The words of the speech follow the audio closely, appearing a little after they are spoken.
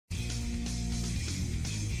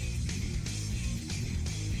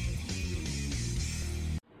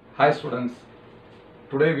Hi students,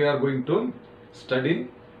 today we are going to study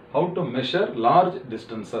how to measure large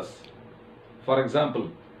distances. For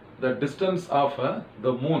example, the distance of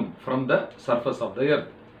the moon from the surface of the earth,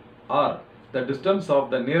 or the distance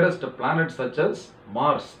of the nearest planet such as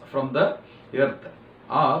Mars from the earth,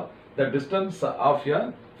 or the distance of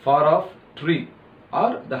a far off tree,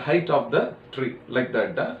 or the height of the tree. Like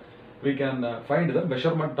that we can find the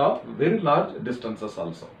measurement of very large distances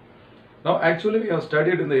also. Now actually we have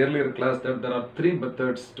studied in the earlier class that there are three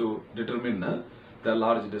methods to determine the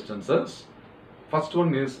large distances. First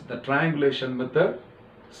one is the triangulation method,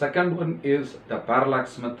 second one is the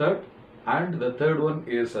parallax method, and the third one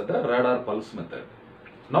is the radar pulse method.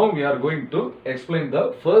 Now we are going to explain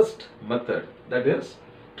the first method, that is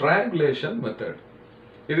triangulation method.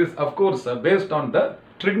 It is of course based on the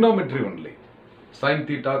trigonometry only. Sin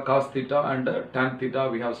theta, cos theta and tan theta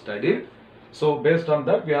we have studied. So based on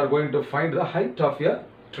that we are going to find the height of a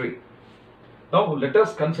tree. Now let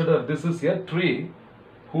us consider this is a tree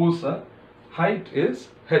whose height is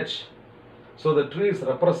h. So the tree is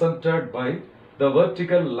represented by the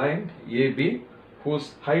vertical line AB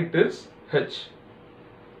whose height is h.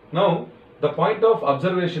 Now the point of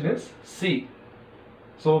observation is C.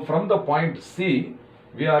 So from the point C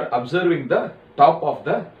we are observing the top of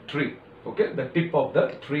the tree, okay, the tip of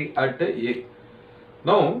the tree at A.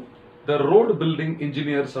 Now the road building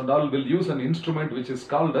engineers and all will use an instrument which is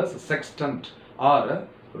called as sextant or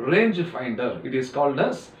range finder. It is called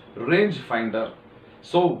as range finder.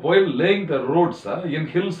 So while laying the roads in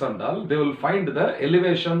hills and all, they will find the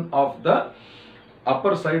elevation of the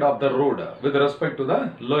upper side of the road with respect to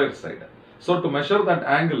the lower side. So to measure that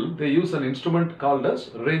angle, they use an instrument called as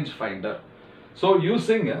range finder. So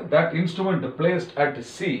using that instrument placed at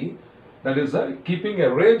C, that is keeping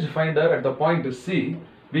a range finder at the point C,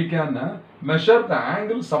 we can measure the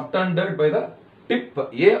angle subtended by the tip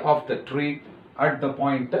A of the tree at the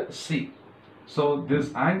point C. So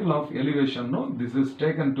this angle of elevation, this is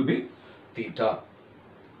taken to be theta.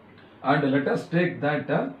 And let us take that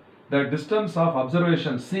the distance of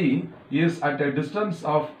observation C is at a distance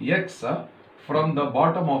of x from the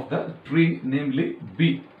bottom of the tree, namely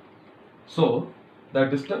B. So the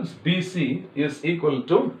distance BC is equal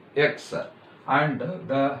to x and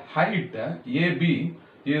the height AB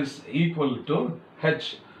is equal to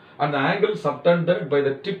h, and the angle subtended by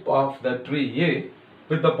the tip of the tree A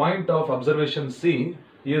with the point of observation C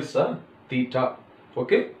is theta.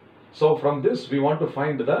 Okay, so from this we want to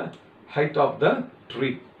find the height of the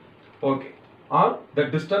tree, okay, or the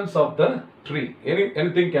distance of the tree.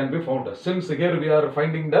 Anything can be found. Since here we are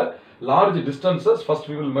finding the large distances, first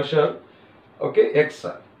we will measure, okay, x.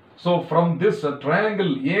 So from this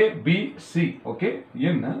triangle ABC, okay,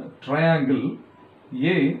 in triangle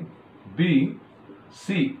ABC,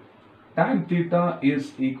 tan theta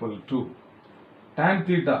is equal to tan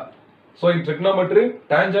theta. So in trigonometry,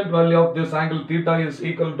 tangent value of this angle theta is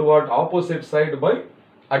equal to what? Opposite side by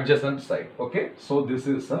adjacent side. Okay, so this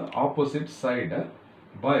is opposite side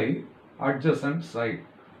by adjacent side.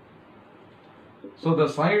 So the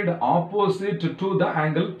side opposite to the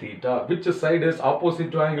angle theta. Which side is opposite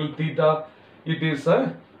to angle theta? It is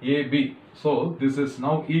AB. So this is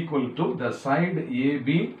now equal to the side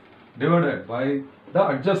AB divided by the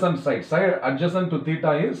adjacent side. Side adjacent to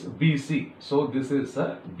theta is BC. So this is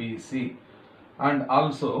BC. And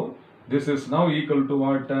also this is now equal to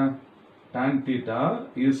what? Tan theta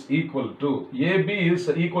is equal to, AB is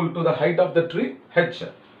equal to the height of the tree, h.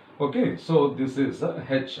 Okay, so this is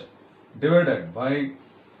h divided by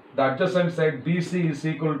the adjacent side BC is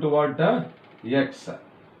equal to what? X.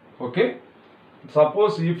 Okay.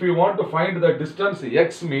 Suppose if you want to find the distance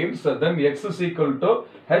x means then x is equal to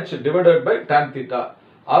h divided by tan theta.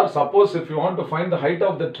 Or suppose if you want to find the height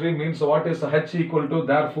of the tree means what is h equal to,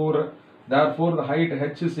 therefore the height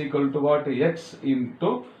h is equal to what? X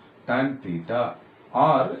into tan theta.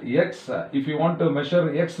 Or x, if you want to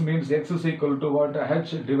measure x means x is equal to what?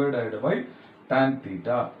 H divided by tan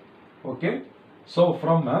theta. Okay. So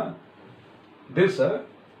from this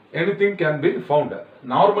anything can be found.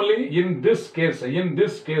 Normally in this case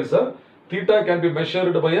theta can be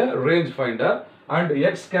measured by a range finder and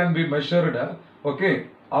x can be measured, okay,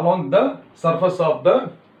 along the surface of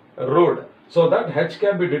the road, so that h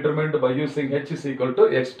can be determined by using h is equal to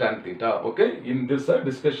x tan theta. Okay, in this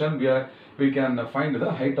discussion we can find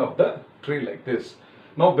the height of the tree like this.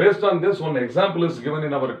 Now based on this, one example is given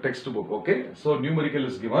in our textbook. Okay, so numerical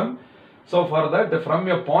is given. So for that, from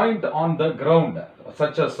a point on the ground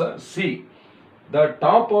such as C, the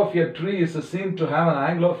top of a tree is seen to have an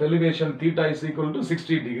angle of elevation theta is equal to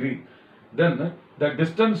 60 degree. Then the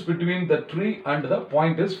distance between the tree and the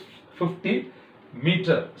point is 50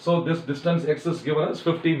 meter. So this distance x is given as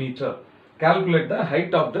 50 meter. Calculate the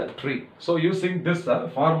height of the tree. So using this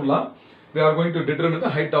formula, we are going to determine the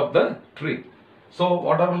height of the tree. So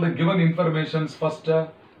what are the given informations? First,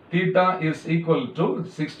 theta is equal to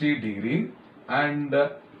 60 degree and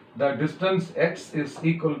the distance x is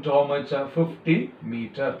equal to how much? 50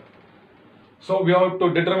 meter. So we have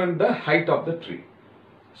to determine the height of the tree.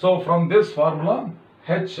 So from this formula,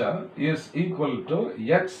 h is equal to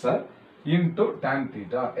x into tan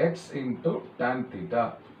theta, x into tan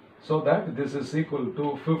theta. So that this is equal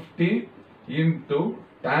to 50 into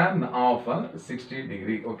tan of 60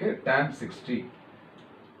 degree, okay, tan 60.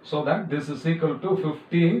 So that this is equal to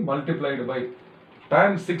 50 multiplied by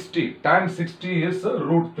tan 60. Tan 60 is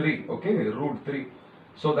root 3, okay, root 3.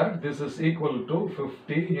 So that this is equal to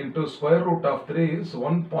 50 into square root of 3 is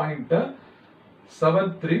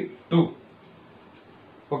 1.732.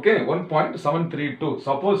 Okay, 1.732.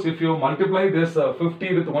 Suppose if you multiply this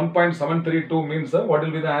 50 with 1.732 means what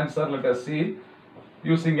will be the answer? Let us see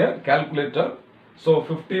using a calculator. So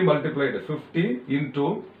 50 multiplied 50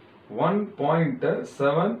 into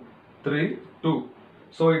 1.732.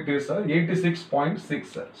 So it is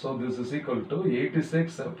 86.6. So this is equal to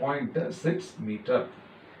 86.6 meter.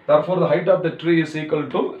 Therefore, the height of the tree is equal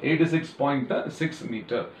to 86.6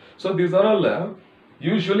 meter. So these are all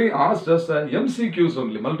usually asked as MCQs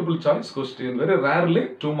only, multiple choice question. Very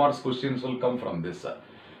rarely 2 marks questions will come from this.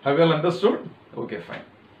 Have you all understood? Okay, fine.